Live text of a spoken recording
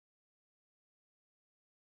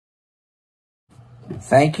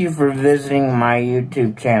Thank you for visiting my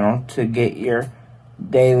YouTube channel to get your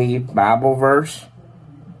daily Bible verse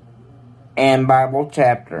and Bible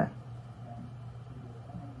chapter.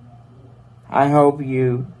 I hope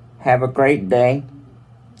you have a great day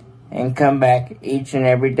and come back each and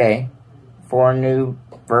every day for a new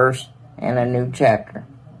verse and a new chapter.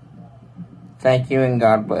 Thank you and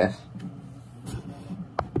God bless.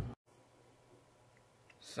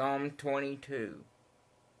 Psalm 22.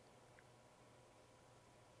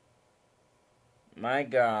 My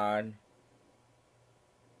God,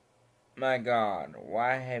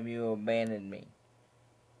 why have you abandoned me?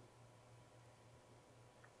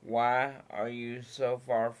 Why are you so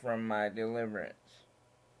far from my deliverance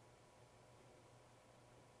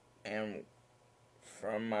and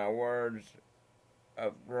from my words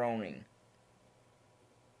of groaning?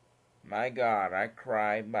 My God, I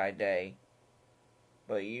cry by day,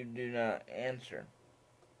 but you do not answer.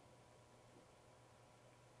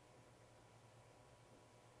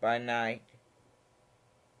 By night,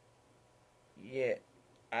 yet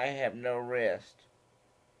I have no rest,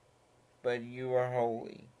 but you are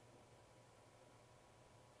holy.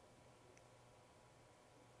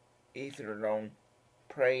 Enthroned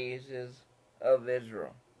praises of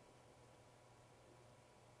Israel.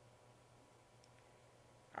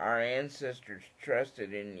 Our ancestors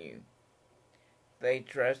trusted in you. They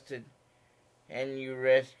trusted and you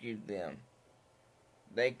rescued them.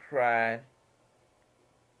 They cried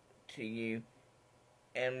to you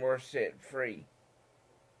and were set free.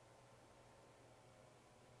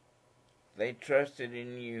 They trusted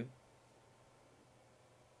in you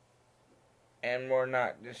and were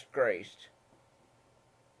not disgraced.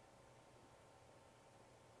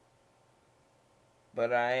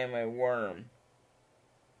 But I am a worm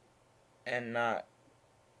and not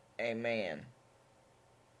a man.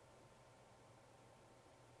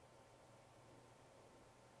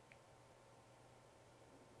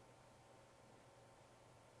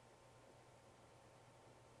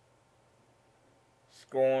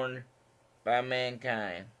 Scorned by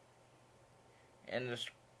mankind and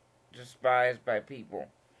despised by people.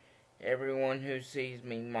 Everyone who sees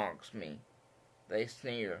me mocks me. They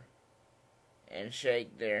sneer and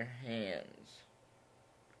shake their heads.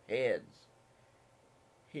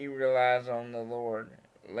 He relies on the Lord.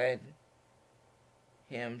 Let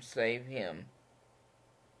him save him.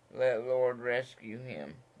 Let the Lord rescue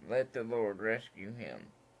him. Let the Lord rescue him.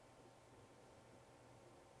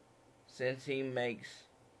 Since he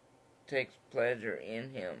takes pleasure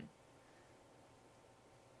in him.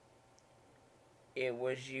 It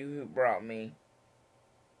was you who brought me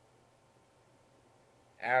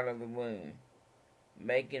out of the womb,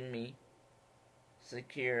 making me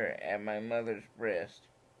secure at my mother's breast.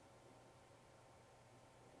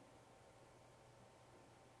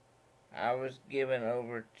 I was given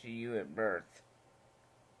over to you at birth.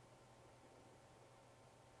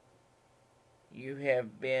 You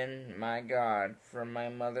have been my God from my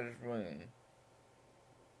mother's womb.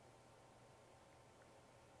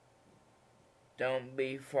 Don't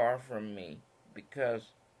be far from me, because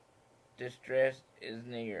distress is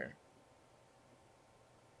near,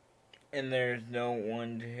 and there is no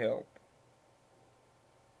one to help.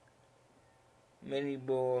 Many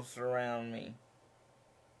bulls surround me.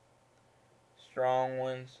 Strong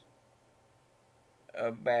ones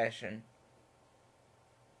of Bashan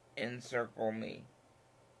encircle me.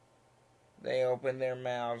 They open their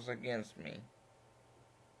mouths against me.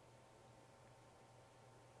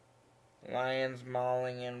 Lions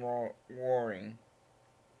mauling and roaring.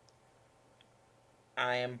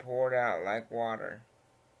 I am poured out like water,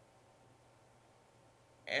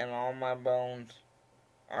 and all my bones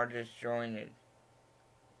are disjointed.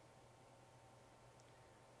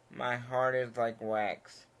 My heart is like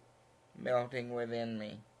wax, melting within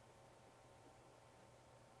me.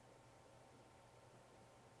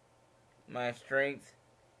 My strength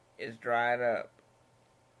is dried up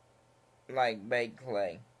like baked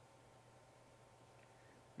clay.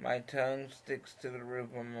 My tongue sticks to the roof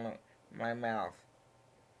of my mouth.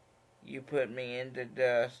 You put me into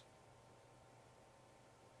dust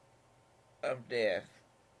of death,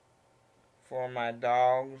 for my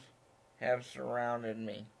dogs have surrounded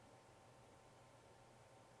me.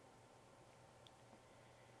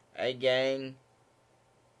 A gang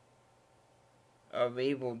of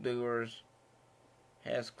evildoers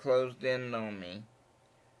has closed in on me.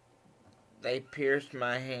 They pierced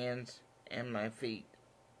my hands and my feet.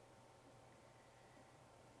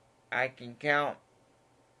 I can count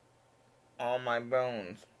all my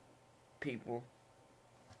bones. People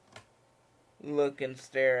look and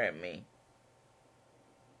stare at me.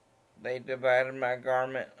 They divided my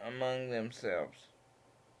garment among themselves.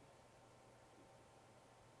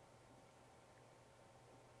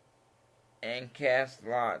 and cast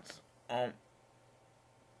lots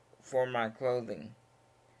for my clothing.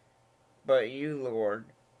 But you, Lord,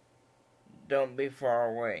 don't be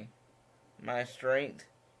far away. My strength,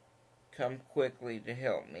 come quickly to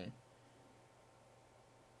help me.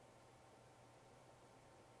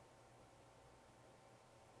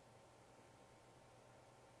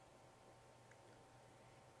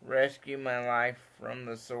 Rescue my life from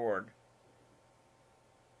the sword,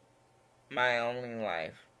 my only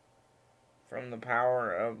life, from the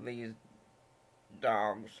power of these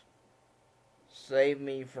dogs. Save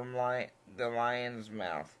me from the lion's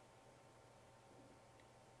mouth,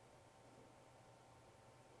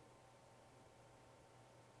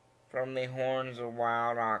 from the horns of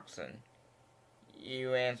wild oxen.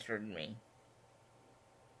 You answered me.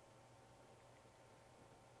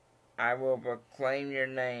 I will proclaim your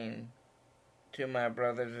name to my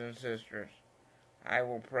brothers and sisters. I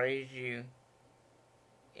will praise you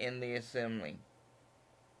in the assembly.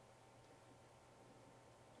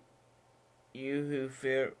 You who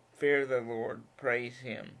fear the Lord, praise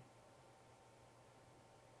him.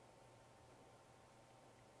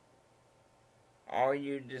 All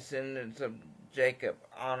you descendants of Jacob,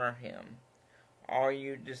 honor him. All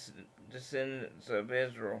you descendants of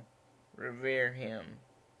Israel, revere him.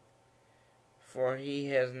 For he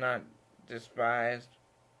has not despised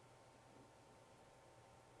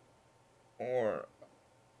or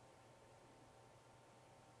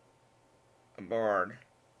abhorred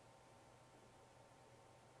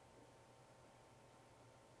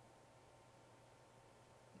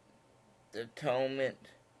the atonement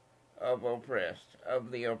of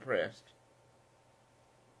the oppressed.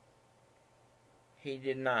 He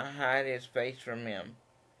did not hide his face from him,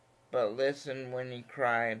 but listened when he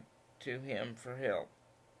cried to him for help.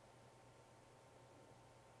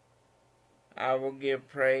 I will give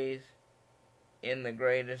praise in the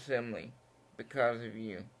great assembly because of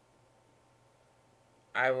you.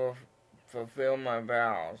 I will fulfill my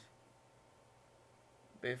vows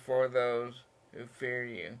before those who fear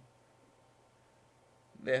you.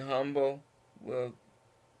 The humble will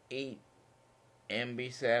eat and be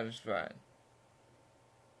satisfied.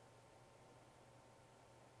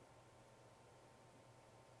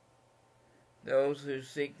 Those who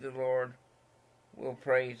seek the Lord will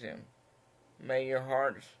praise him. May your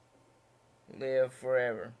hearts live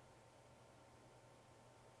forever.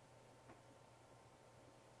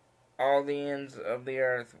 All the ends of the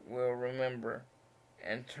earth will remember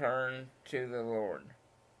and turn to the Lord.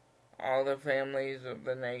 All the families of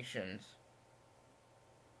the nations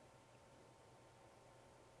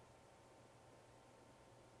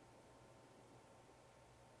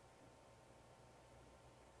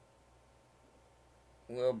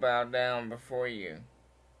will bow down before you.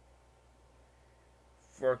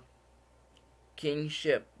 For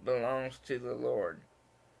kingship belongs to the Lord.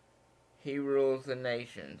 He rules the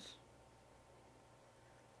nations.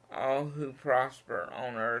 All who prosper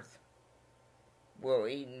on earth will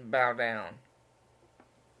eat and bow down.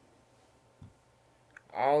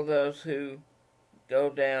 All those who go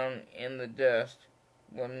down in the dust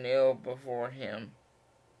will kneel before him.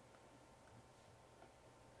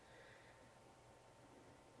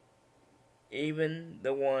 Even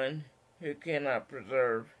the one who cannot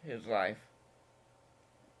preserve his life.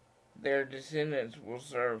 Their descendants will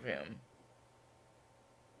serve him.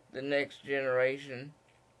 The next generation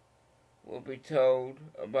will be told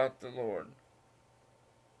about the Lord.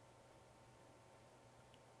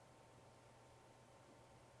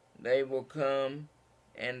 They will come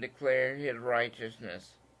and declare his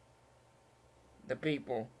righteousness. The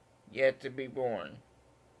people yet to be born.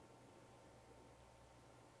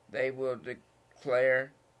 They will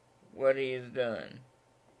declare what he has done.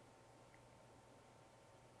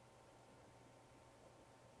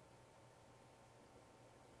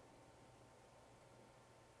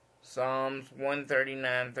 Psalms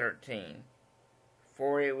 139:13.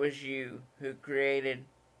 For it was you who created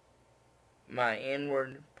my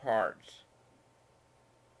inward parts.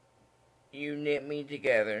 You knit me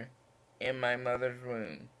together in my mother's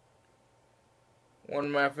womb. One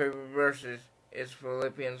of my favorite verses is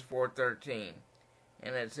Philippians 4:13,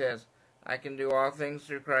 and it says, I can do all things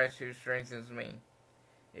through Christ who strengthens me.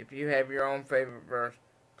 If you have your own favorite verse,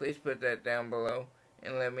 please put that down below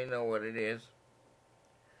and let me know what it is.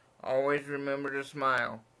 Always remember to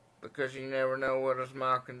smile, because you never know what a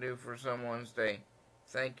smile can do for someone's day.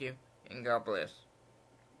 Thank you, and God bless.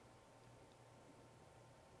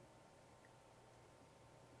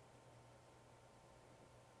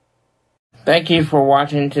 Thank you for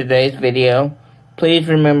watching today's video. Please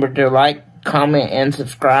remember to like, comment, and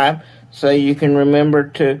subscribe so you can remember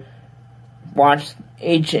to watch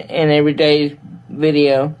each and every day's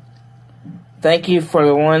video. Thank you for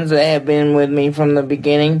the ones that have been with me from the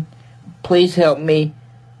beginning. Please help me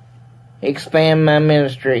expand my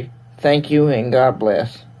ministry. Thank you and God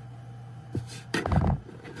bless.